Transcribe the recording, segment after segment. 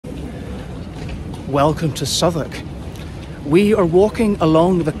welcome to Southwark. We are walking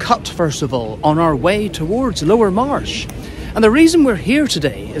along the cut, first of all, on our way towards Lower Marsh. And the reason we're here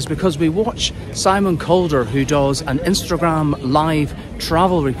today is because we watch Simon Calder, who does an Instagram live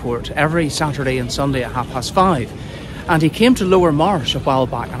travel report every Saturday and Sunday at 5:30. And he came to Lower Marsh a while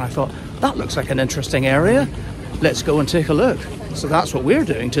back and I thought, that looks like an interesting area. Let's go and take a look. So that's what we're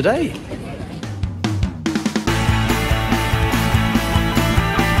doing today.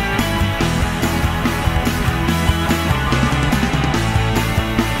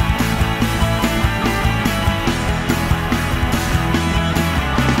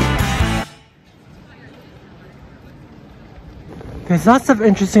 There's lots of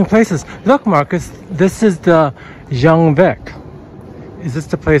interesting places. Look, Marcus, this is the Young Vic. Is this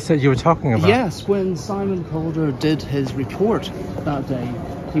the place that you were talking about? Yes, when Simon Calder did his report that day,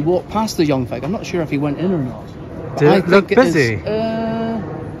 he walked past the Young Vic. I'm not sure if he went in or not. Did it look busy?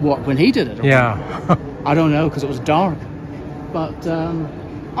 What, when he did it? Yeah. I don't know, because it was dark. But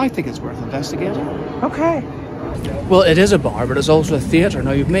I think it's worth investigating. Okay. Well, it is a bar, but it's also a theatre.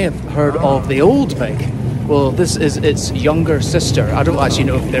 Now, you may have heard of the Old Vic. Well, this is its younger sister. I don't actually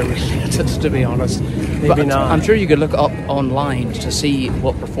know if they're related, to be honest. Maybe not. I'm sure you could look up online to see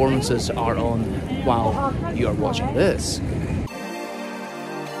what performances are on while you are watching this.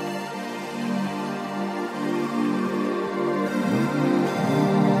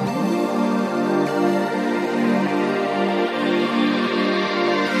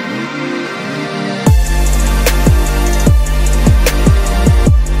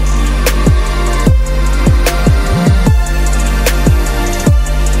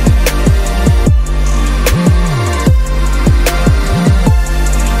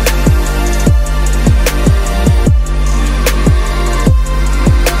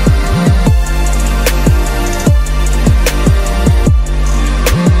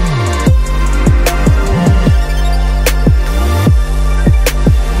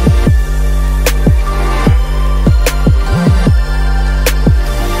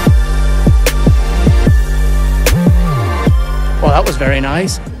 Very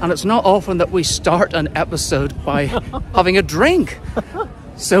nice, and it's not often that we start an episode by having a drink,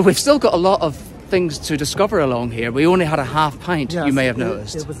 so we've still got a lot of things to discover along here. We only had a half pint. Yes, you may have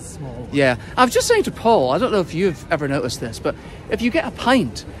noticed. It was small. Yeah, I was just saying to Paul, I don't know if you've ever noticed this, but if you get a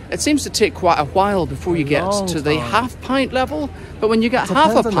pint, it seems to take quite a while before you get to the half pint level. But when you get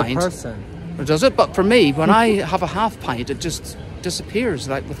half a pint, or does it? But for me, when I have a half pint, it just disappears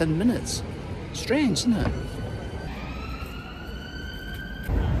like within minutes. Strange, isn't it?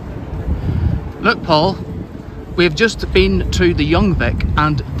 Look, Paul, we've just been to the Young Vic,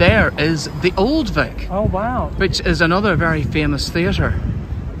 and there is the Old Vic. Oh, wow. Which is another very famous theatre.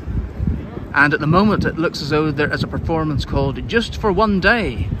 And at the moment, it looks as though there is a performance called Just for One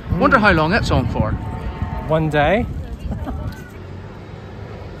Day. Wonder how long it's on for. One day?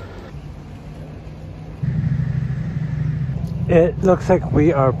 It looks like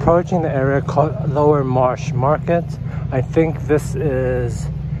we are approaching the area called Lower Marsh Market. I think this is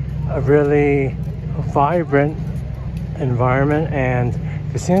a really vibrant environment, and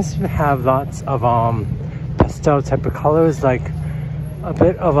it seems to have lots of pastel type of colors, like a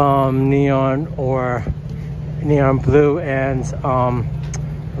bit of neon or neon blue and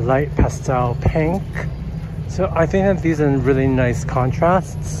light pastel pink. So I think that these are really nice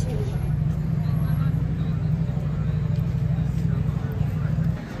contrasts.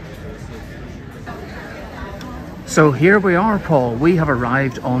 So here we are, Paul. We have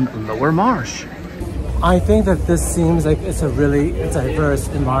arrived on Lower Marsh. I think that this seems like it's a really diverse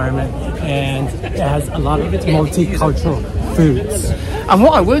environment, and it has a lot of multicultural foods. And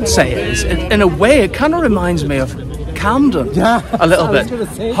what I would say is, in a way, it kind of reminds me of Camden a little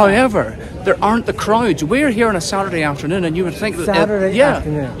bit. However, there aren't the crowds. We're here on a Saturday afternoon, and you would think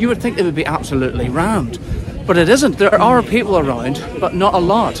that you would think it would be absolutely rammed. But it isn't. There are people around, but not a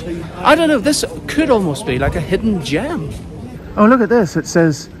lot. I don't know, this could almost be like a hidden gem. Oh, look at this. It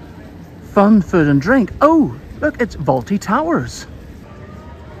says fun, food and drink. Oh, look, it's Vaulty Towers.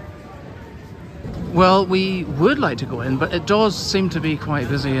 Well, we would like to go in, but it does seem to be quite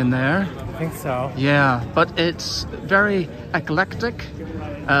busy in there. I think so. Yeah, but it's very eclectic.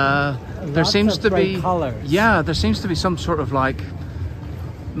 There seems to be colors. Yeah, there seems to be some sort of like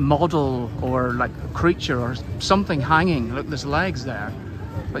model or like a creature or something hanging. Look, there's legs there,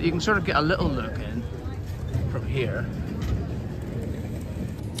 but you can sort of get a little look in from here.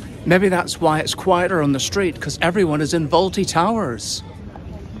 Maybe that's why it's quieter on the street, because everyone is in Vaulty Towers.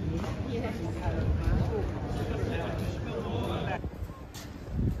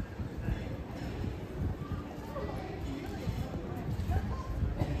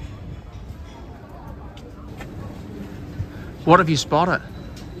 What have you spotted?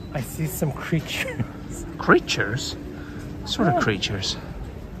 I see some creatures. Creatures? What sort of creatures?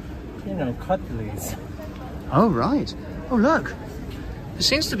 You know, cuddlies. Oh, right. Oh, look. There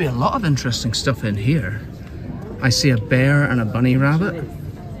seems to be a lot of interesting stuff in here. I see a bear and a bunny rabbit.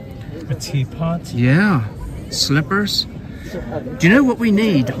 A teapot? Yeah. Slippers. Do you know what we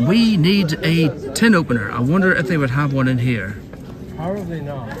need? We need a tin opener. I wonder if they would have one in here. Probably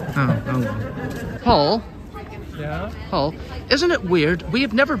not. Oh well. Paul? Yeah? Paul, isn't it weird? We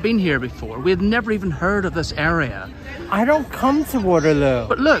have never been here before. We have never even heard of this area. I don't come to Waterloo.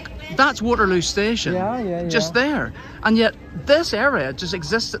 But look, that's Waterloo Station. Yeah. Just there. And yet this area just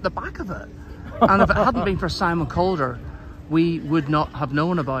exists at the back of it. And if it hadn't been for Simon Calder, we would not have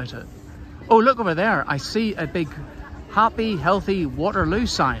known about it. Oh, look over there. I see a big happy, healthy Waterloo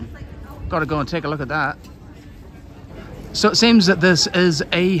sign. Got to go and take a look at that. So it seems that this is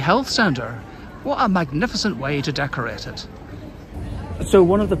a health centre. What a magnificent way to decorate it. So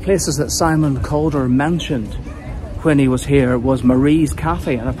one of the places that Simon Calder mentioned when he was here was Marie's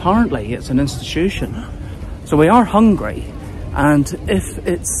Cafe, and apparently it's an institution. So we are hungry, and if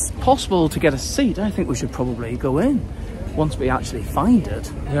it's possible to get a seat, I think we should probably go in once we actually find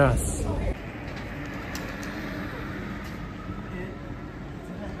it. Yes.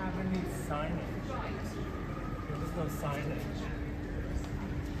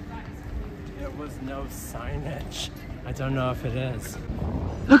 No signage. I don't know if it is.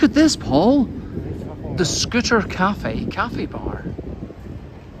 Look at this, Paul. The Scooter Cafe bar.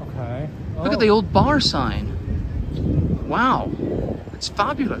 Okay. Oh. Look at the old bar sign. Wow, it's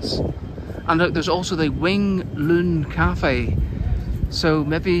fabulous. And look, there's also the Wing Lun Cafe. So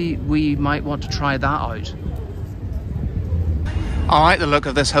maybe we might want to try that out. I like the look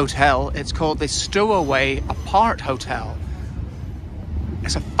of this hotel. It's called the Stowaway Apart Hotel.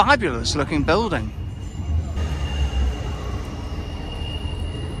 It's a fabulous looking building.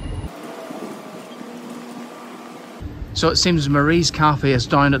 So it seems Marie's Cafe is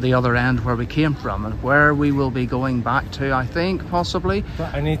down at the other end where we came from, and where we will be going back to, I think, possibly.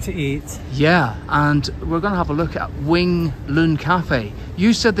 But I need to eat. Yeah, and we're going to have a look at Wing Lun Cafe.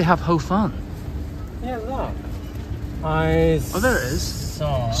 You said they have Ho Fun. Yeah, look. Oh, there it is.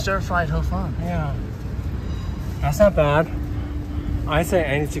 Stir-fried Ho Fun. Yeah. That's not bad. I say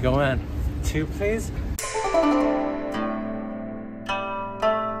I need to go in. 2, please.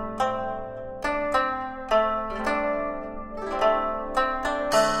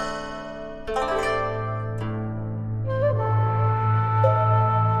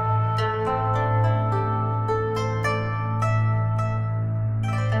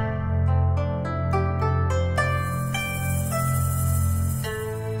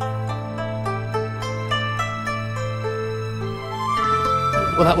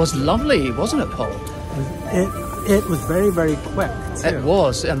 Well, that was lovely, wasn't it, Paul? It was very, very quick, too. It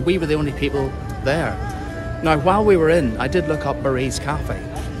was, and we were the only people there. Now, while we were in, I did look up Marie's Cafe,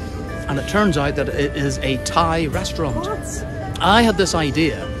 and it turns out that it is a Thai restaurant. What? I had this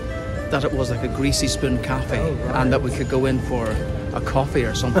idea that it was like a Greasy Spoon Cafe, and that we could go in for a coffee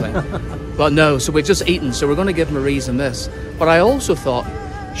or something. But no, so we've just eaten, so we're going to give Marie's a miss. But I also thought,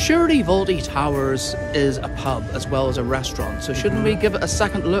 surely Vaulty Towers is a pub as well as a restaurant, so shouldn't we give it a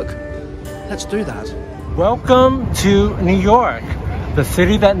second look? Let's do that. Welcome to New York, the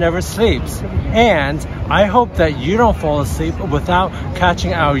city that never sleeps. And I hope that you don't fall asleep without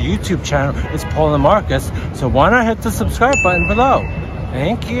catching our YouTube channel. It's Paul and Marcus, so why not hit the subscribe button below?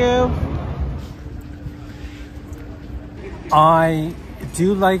 Thank you. I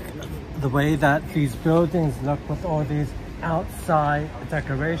do like the way that these buildings look with all these outside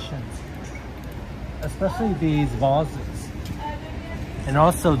decorations, especially these vases, and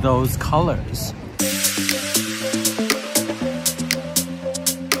also those colors.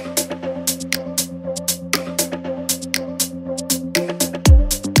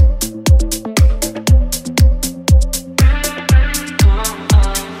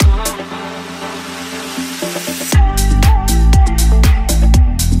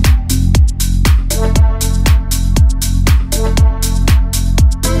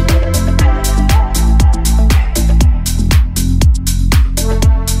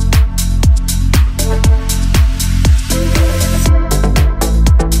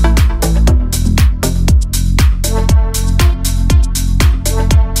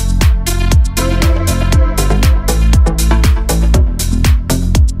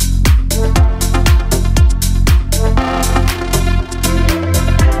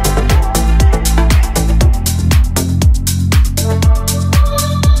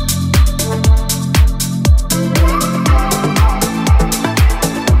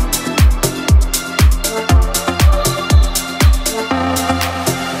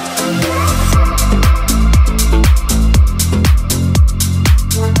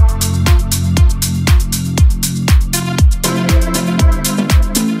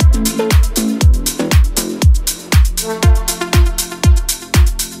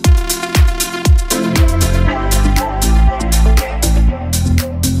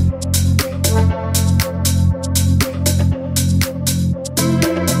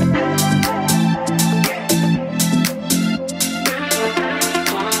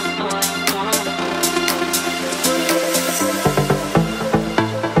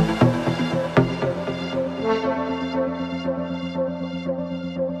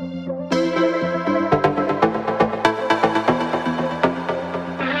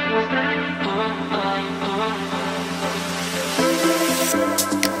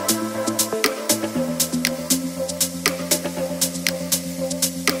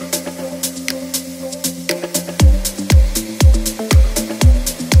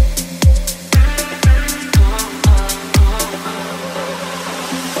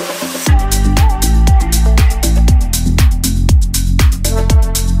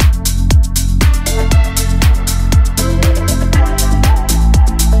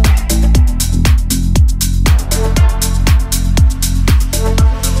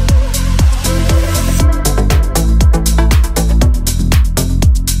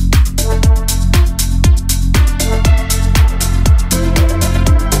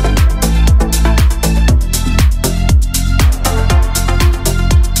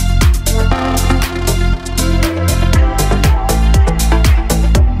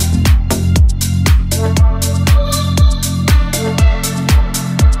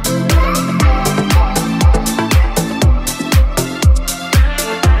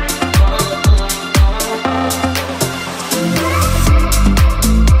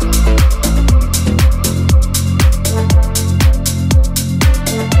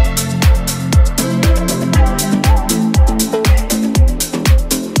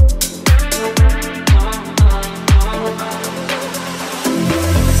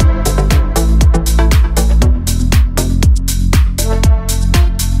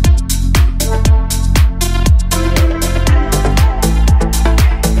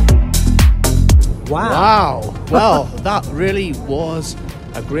 Well, that really was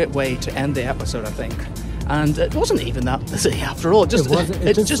a great way to end the episode, I think. And it wasn't even that busy after all. It just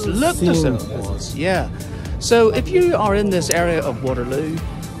looked as though it was. Yeah. So if you are in this area of Waterloo,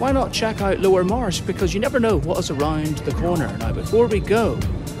 why not check out Lower Marsh? Because you never know what is around the corner. Now, before we go,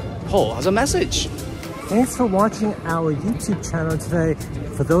 Paul has a message. Thanks for watching our YouTube channel today.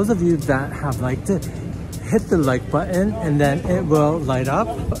 For those of you that have liked it, hit the like button and then it will light up.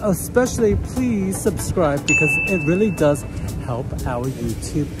 Especially please subscribe because it really does help our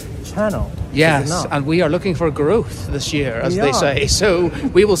YouTube channel. Yes, and we are looking for growth this year, as they say. So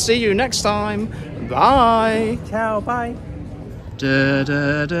we will see you next time. Bye. Ciao, bye.